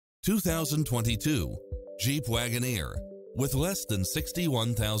2022 Jeep Wagoneer. With less than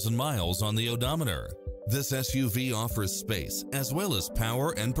 61,000 miles on the odometer, this SUV offers space as well as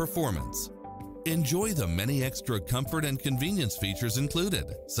power and performance. Enjoy the many extra comfort and convenience features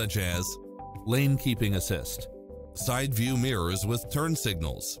included, such as lane keeping assist, side view mirrors with turn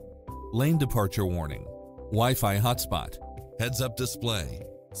signals, lane departure warning, Wi-Fi hotspot, heads-up display,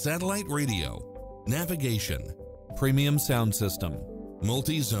 satellite radio, navigation, premium sound system,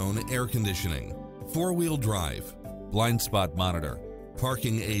 multi-zone air conditioning, four-wheel drive, blind spot monitor,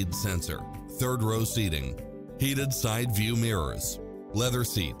 parking aid sensor, third-row seating, heated side view mirrors, leather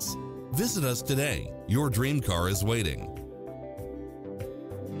seats. Visit us today. Your dream car is waiting.